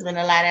my husband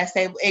a lot. I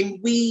say, and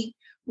we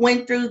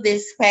went through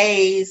this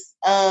phase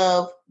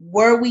of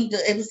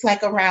it was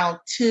like around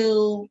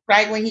 2,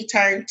 right when he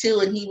turned 2,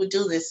 and he would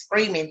do this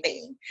screaming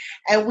thing.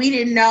 And we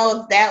didn't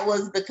know if that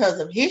was because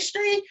of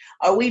history,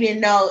 or we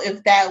didn't know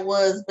if that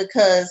was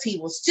because he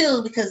was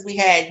 2, because we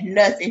had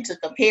nothing to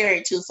compare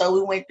it to. So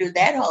we went through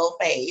that whole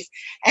phase.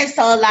 And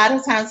so a lot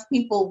of times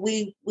we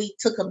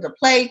took him to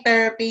play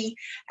therapy.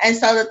 And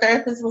so the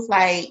therapist was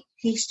like,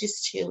 he's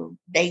just 2.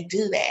 They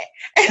do that.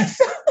 And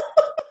so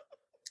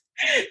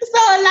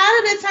a lot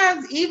of the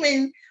times,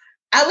 even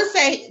I would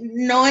say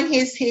knowing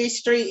his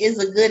history is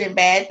a good and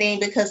bad thing,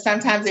 because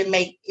sometimes it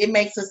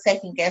makes us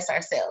second guess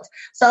ourselves.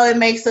 So it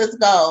makes us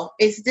go,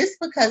 is this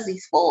because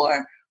he's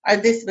 4, or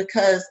this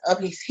because of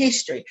his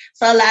history?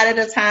 So a lot of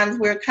the times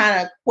we're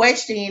kind of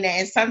questioning it.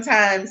 And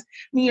sometimes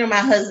me or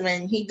my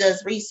husband, he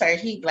does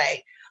research. He's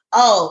like,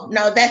 oh,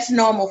 no, that's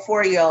normal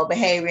 4-year-old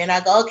behavior. And I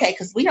go, okay,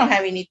 because we don't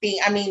have anything.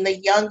 I mean, the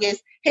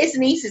youngest, his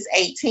niece is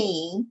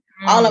 18.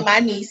 All of my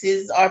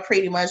nieces are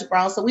pretty much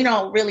grown. So we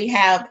don't really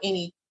have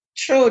any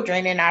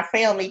children in our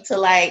family to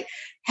like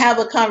have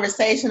a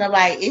conversation of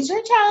like, is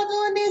your child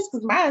doing this?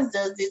 Because mine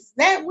does this. Is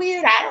that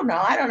weird? I don't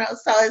know.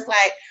 So it's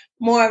like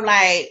more of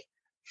like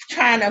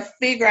trying to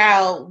figure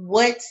out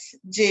what's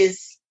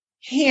just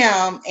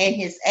him and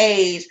his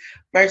age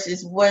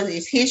versus what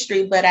is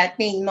history. But I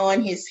think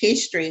knowing his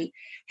history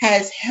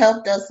has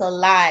helped us a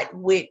lot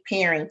with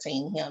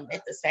parenting him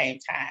at the same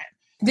time.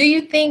 Do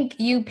you think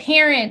you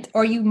parent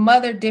or you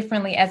mother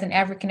differently as an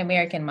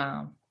African-American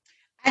mom?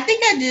 I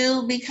think I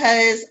do,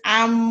 because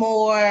I'm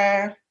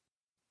more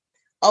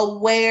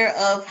aware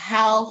of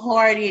how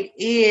hard it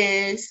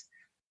is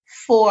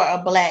for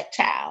a Black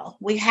child.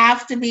 We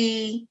have to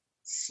be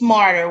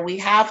smarter. We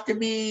have to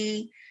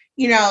be,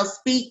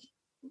 speak,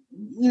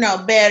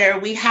 better.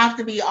 We have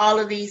to be all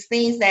of these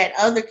things that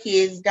other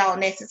kids don't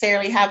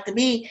necessarily have to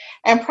be.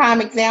 And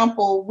prime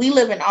example, we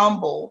live in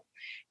Humble,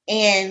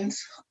 and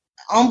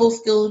Humble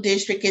School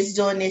District is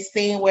doing this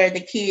thing where the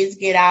kids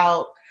get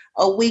out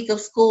a week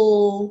of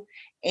school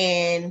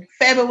in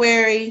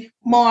February,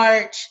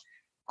 March,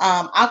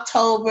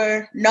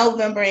 October,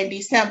 November, and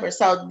December.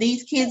 So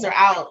these kids are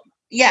out.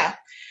 Yeah.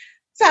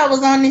 So I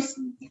was on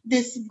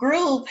this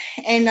group,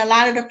 and a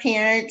lot of the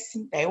parents,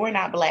 they were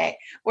not Black,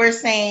 were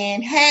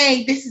saying,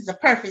 hey, this is a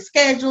perfect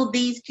schedule.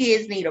 These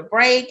kids need a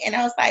break. And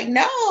I was like,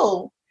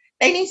 no,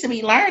 they need to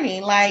be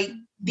learning. Like,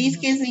 these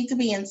kids need to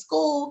be in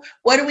school.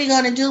 What are we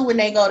going to do when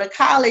they go to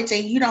college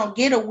and you don't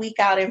get a week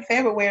out in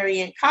February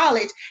in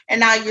college, and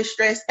now you're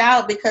stressed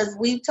out because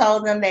we've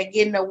told them that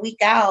getting a week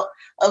out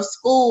of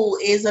school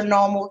is a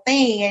normal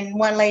thing? And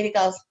one lady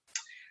goes,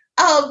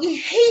 oh,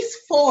 he's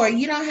 4.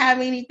 You don't have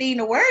anything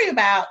to worry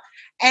about.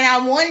 And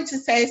I wanted to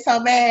say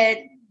so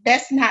bad,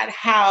 that's not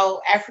how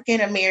African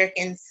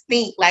Americans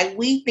think. Like,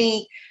 we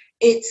think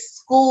it's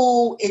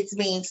school, it's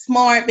being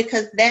smart,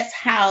 because that's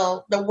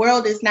how the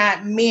world is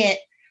not meant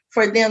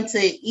for them to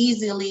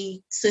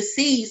easily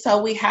succeed.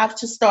 So we have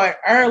to start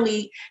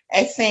early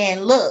at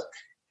saying, look,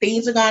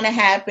 things are going to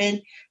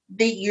happen.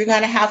 You're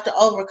going to have to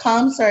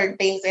overcome certain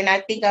things. And I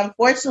think,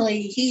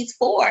 unfortunately, he's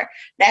 4.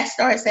 That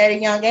starts at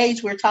a young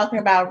age. We're talking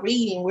about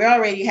reading. We're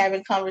already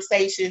having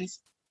conversations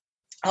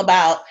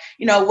about,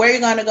 where you're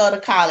going to go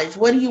to college.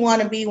 What do you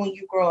want to be when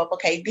you grow up?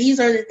 Okay, these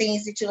are the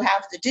things that you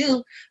have to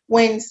do,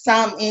 when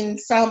in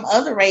some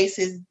other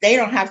races, they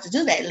don't have to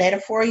do that. Let a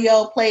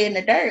 4-year-old play in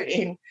the dirt.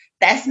 And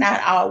that's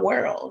not our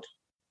world.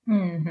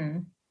 Mm-hmm.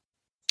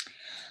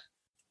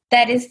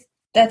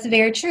 That's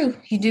very true.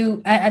 You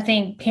do. I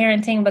think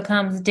parenting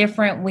becomes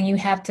different when you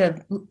have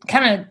to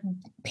kind of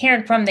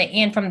parent from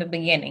the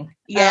beginning.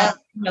 Yeah.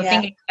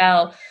 Thinking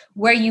about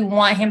where you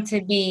want him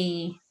to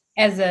be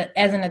as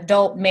an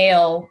adult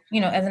male,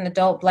 as an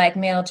adult Black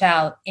male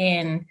child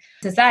in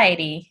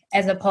society,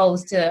 as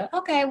opposed to,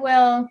 okay,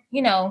 well,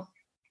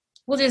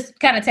 we'll just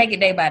kind of take it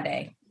day by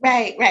day.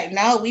 Right.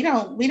 No, we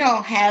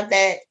don't have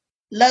that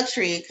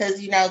luxury, because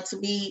to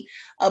be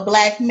a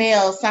Black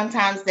male,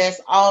 sometimes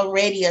there's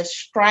already a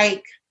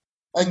strike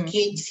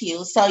against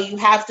you. So you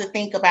have to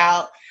think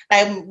about,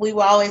 like, we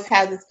will always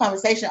have this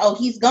conversation, oh,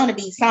 he's going to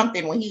be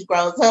something when he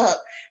grows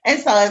up. And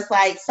so it's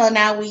like, so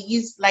now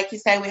like you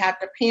say, we have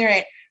to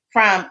parent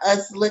from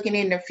us looking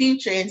in the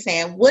future and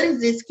saying, what is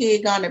this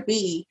kid going to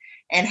be,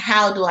 and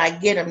how do I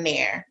get him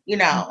there?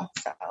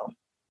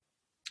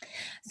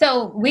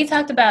 So we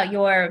talked about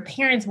your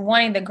parents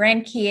wanting the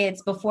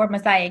grandkids before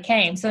Messiah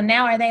came. So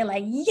now are they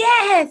like,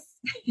 yes?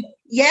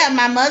 Yeah,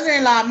 my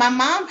mother-in-law, my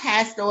mom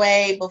passed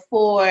away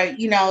before,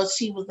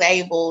 she was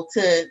able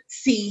to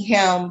see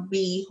him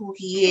be who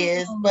he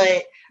is.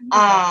 But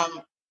but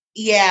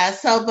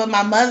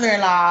my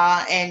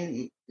mother-in-law,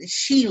 and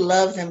she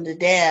loves him to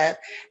death.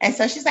 And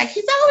so she's like,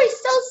 he's always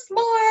so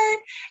smart,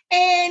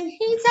 and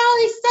he's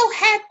always so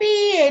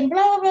happy, and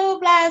blah, blah,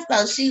 blah.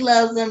 So she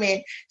loves him,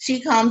 and she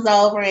comes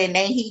over, and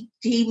then he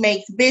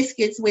makes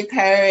biscuits with her.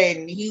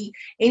 And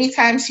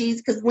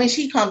because when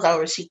she comes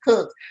over, she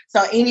cooks.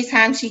 So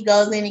anytime she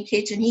goes in the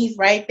kitchen, he's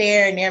right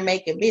there, and they're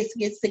making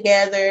biscuits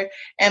together.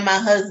 And my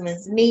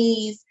husband's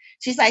niece,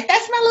 She's like,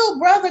 that's my little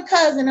brother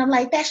cousin. I'm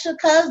like, that's your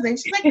cousin.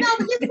 She's like, no,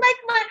 but it's like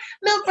my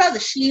little brother.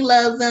 She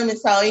loves them. And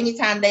so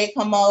anytime they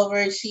come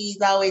over,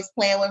 she's always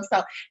playing with them.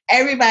 So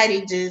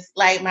everybody just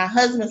like my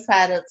husband's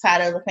side of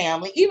the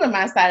family, even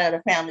my side of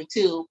the family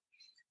too.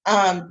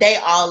 They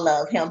all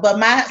love him, but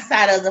my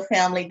side of the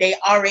family, they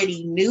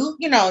already knew,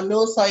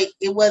 so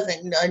it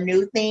wasn't a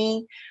new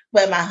thing.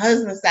 But my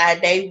husband's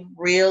side, they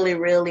really,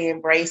 really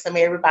embrace him.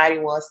 Everybody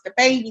wants to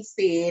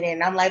babysit.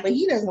 And I'm like, but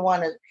he doesn't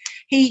want to,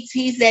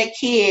 he's that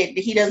kid.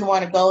 He doesn't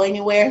want to go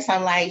anywhere. So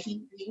I'm like,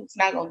 he's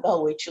not going to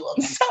go with you.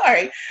 I'm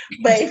sorry.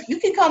 But if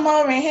you can come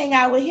over and hang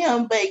out with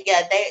him, but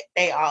yeah,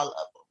 they all love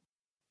him.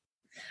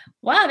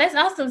 Wow, that's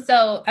awesome.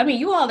 So, I mean,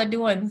 you all are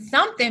doing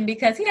something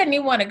because he doesn't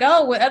even want to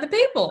go with other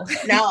people.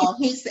 No,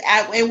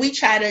 and we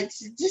try to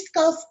just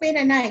go spend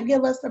a night,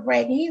 give us a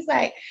break. And he's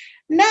like,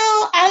 no,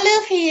 I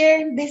live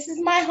here. This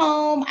is my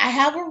home. I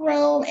have a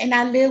room and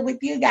I live with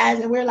you guys.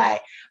 And we're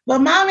like, but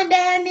mom and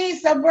dad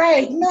needs a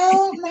break.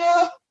 No.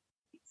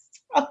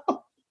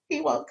 So he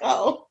won't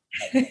go.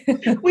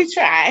 We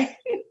try.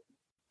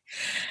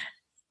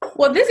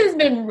 Well, this has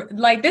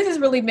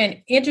really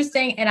been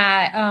interesting. And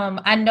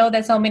I know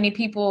that so many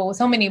people,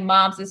 so many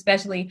moms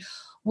especially,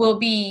 will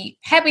be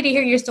happy to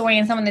hear your story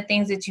and some of the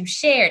things that you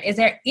shared. Is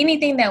there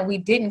anything that we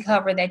didn't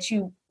cover that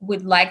you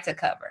would like to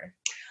cover?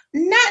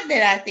 Not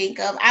that I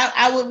think of.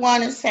 I would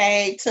want to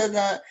say to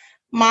the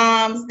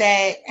moms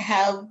that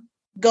have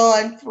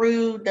gone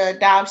through the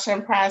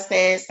adoption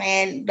process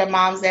and the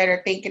moms that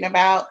are thinking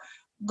about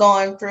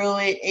going through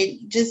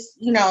it just,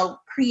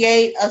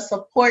 create a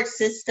support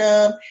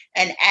system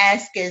and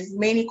ask as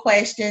many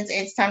questions.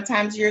 And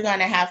sometimes you're going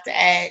to have to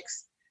ask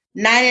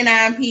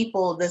 99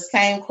 people the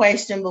same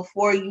question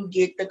before you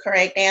get the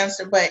correct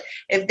answer. But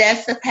if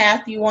that's the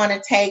path you want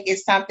to take,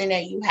 it's something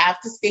that you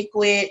have to stick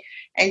with,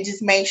 and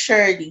just make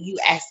sure that you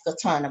ask a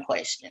ton of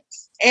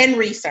questions and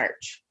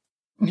research.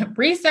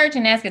 Research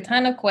and ask a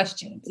ton of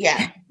questions.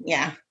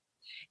 Yeah.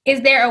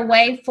 Is there a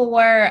way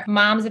for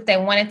moms, if they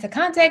wanted to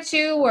contact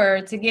you or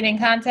to get in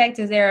contact,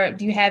 do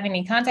you have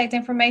any contact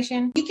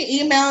information? You can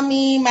email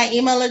me. My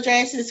email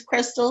address is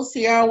Crystal,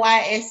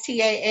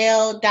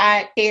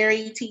 CRYSTAL.Terry,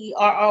 TERRY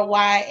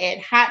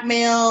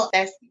 @Hotmail.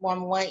 That's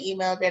one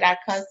email that I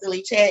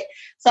constantly check.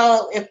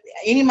 So if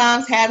any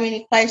moms have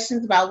any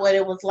questions about what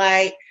it was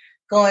like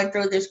going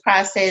through this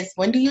process,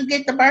 when do you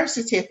get the birth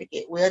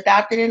certificate? We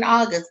adopted in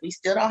August. We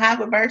still don't have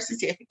a birth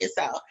certificate.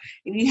 So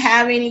if you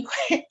have any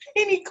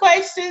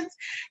questions,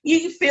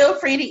 you can feel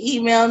free to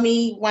email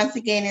me. Once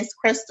again, it's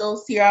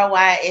Crystal,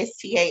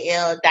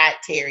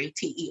 CRYSTAL.Terry,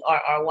 TERRY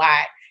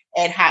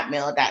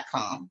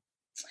 @Hotmail.com.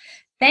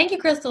 Thank you,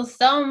 Crystal,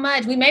 so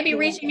much. We may be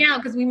reaching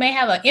out because we may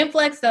have an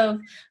influx of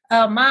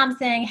moms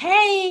saying,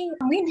 hey,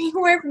 we need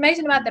more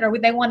information about that, or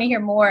they want to hear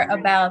more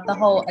about the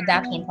whole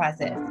adoption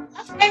process.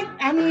 Okay,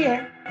 I'm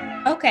here.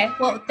 Okay,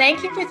 well,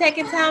 thank you for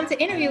taking time to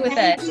interview with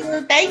us.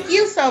 Thank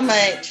you so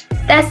much.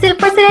 That's it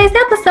for today's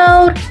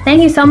episode.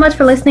 Thank you so much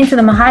for listening to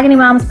the Mahogany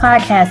Moms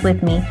podcast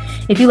with me.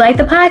 If you like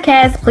the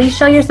podcast, please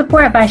show your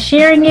support by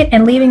sharing it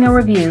and leaving a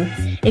review.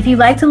 If you'd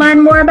like to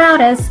learn more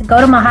about us, go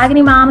to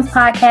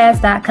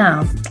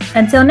mahoganymomspodcast.com.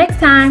 Until next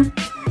time.